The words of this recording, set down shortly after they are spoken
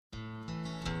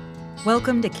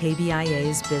Welcome to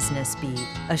KBIA's Business Beat,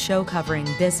 a show covering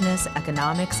business,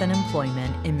 economics, and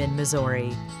employment in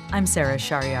mid-Missouri. I'm Sarah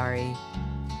Shariari.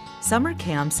 Summer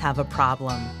camps have a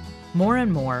problem. More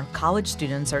and more, college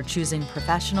students are choosing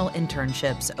professional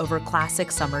internships over classic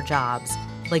summer jobs,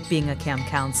 like being a camp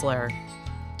counselor.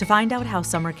 To find out how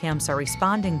summer camps are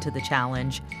responding to the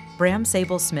challenge, Bram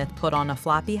Sable-Smith put on a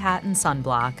floppy hat and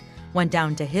sunblock, went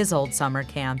down to his old summer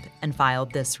camp, and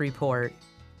filed this report.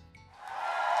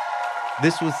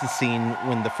 This was the scene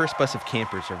when the first bus of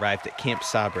campers arrived at Camp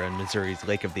Sabra in Missouri's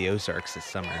Lake of the Ozarks this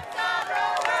summer.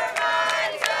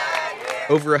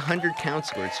 Over 100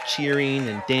 counselors cheering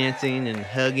and dancing and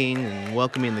hugging and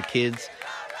welcoming the kids.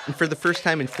 And for the first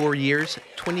time in 4 years,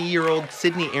 20-year-old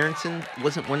Sydney Aaranson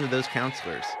wasn't one of those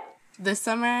counselors. This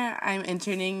summer, I'm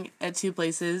interning at two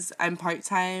places. I'm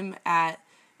part-time at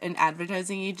an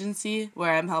advertising agency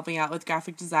where I'm helping out with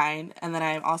graphic design, and then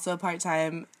I'm also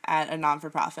part-time at a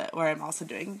non-for-profit where I'm also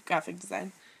doing graphic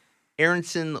design.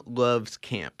 Aaranson loves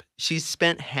camp. She's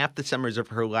spent half the summers of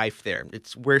her life there.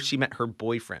 It's where she met her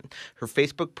boyfriend. Her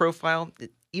Facebook profile, it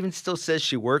even still says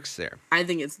she works there. I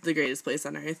think it's the greatest place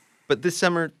on earth. But this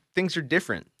summer, things are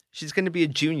different. She's going to be a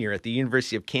junior at the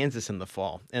University of Kansas in the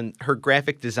fall, and her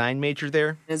graphic design major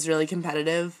there is really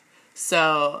competitive,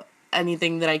 so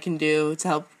anything that I can do to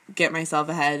help get myself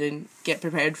ahead and get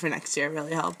prepared for next year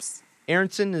really helps.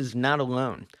 Aaranson is not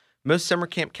alone. Most summer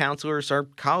camp counselors are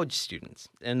college students,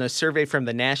 and a survey from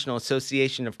the National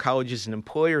Association of Colleges and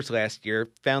Employers last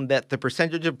year found that the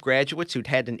percentage of graduates who'd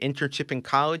had an internship in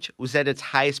college was at its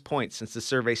highest point since the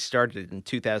survey started in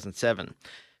 2007.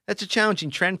 That's a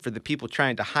challenging trend for the people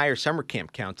trying to hire summer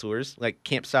camp counselors, like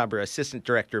Camp Sabra Assistant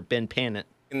Director Ben Pannett.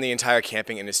 In the entire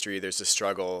camping industry, there's a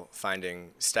struggle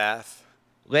finding staff.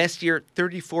 Last year,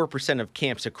 34% of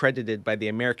camps accredited by the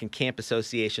American Camp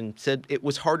Association said it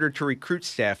was harder to recruit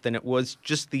staff than it was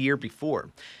just the year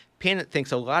before. Pannett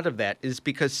thinks a lot of that is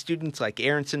because students like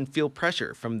Aaranson feel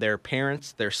pressure from their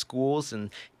parents, their schools, and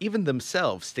even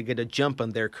themselves to get a jump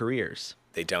on their careers.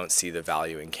 They don't see the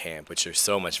value in camp, which there's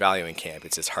so much value in camp.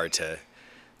 It's just hard to...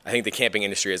 I think the camping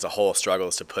industry as a whole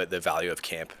struggles to put the value of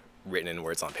camp written in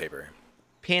words on paper.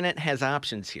 Pannett has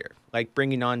options here, like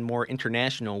bringing on more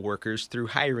international workers through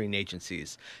hiring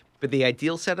agencies. But the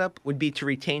ideal setup would be to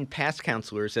retain past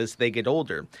counselors as they get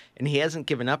older, and he hasn't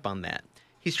given up on that.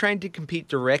 He's trying to compete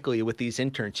directly with these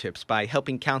internships by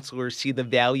helping counselors see the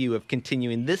value of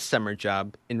continuing this summer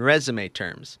job in resume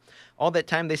terms. All that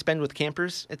time they spend with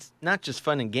campers, it's not just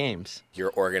fun and games.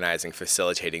 You're organizing,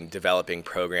 facilitating, developing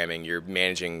programming. You're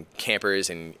managing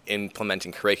campers and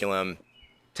implementing curriculum.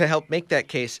 To help make that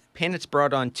case, Pannett's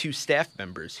brought on 2 staff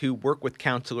members who work with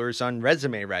counselors on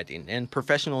resume writing and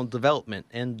professional development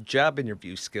and job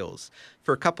interview skills.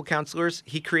 For a couple counselors,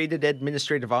 he created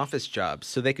administrative office jobs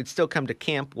so they could still come to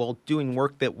camp while doing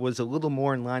work that was a little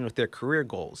more in line with their career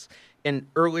goals. And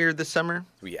earlier this summer,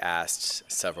 we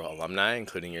asked several alumni,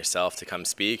 including yourself, to come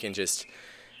speak and just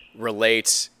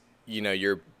relate,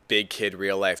 your big kid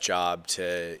real life job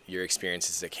to your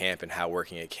experiences at camp and how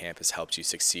working at camp has helped you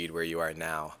succeed where you are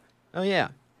now. Oh yeah,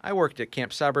 I worked at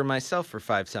Camp Sabra myself for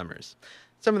 5 summers.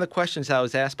 Some of the questions I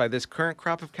was asked by this current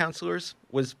crop of counselors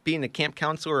was being a camp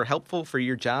counselor helpful for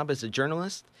your job as a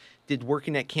journalist? Did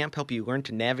working at camp help you learn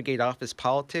to navigate office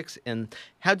politics? And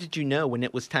how did you know when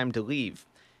it was time to leave?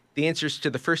 The answers to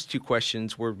the first 2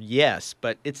 questions were yes,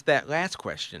 but it's that last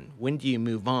question, when do you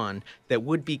move on, that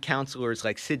would-be counselors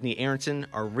like Sydney Aaranson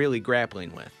are really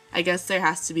grappling with. I guess there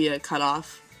has to be a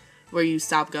cutoff where you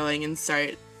stop going and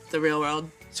start the real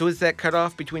world. So is that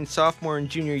cutoff between sophomore and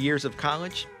junior years of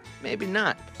college? Maybe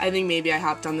not. I think maybe I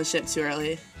hopped on the ship too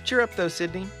early. Cheer up though,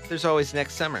 Sydney. There's always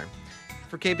next summer.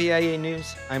 For KBIA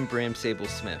News, I'm Bram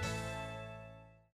Sable-Smith.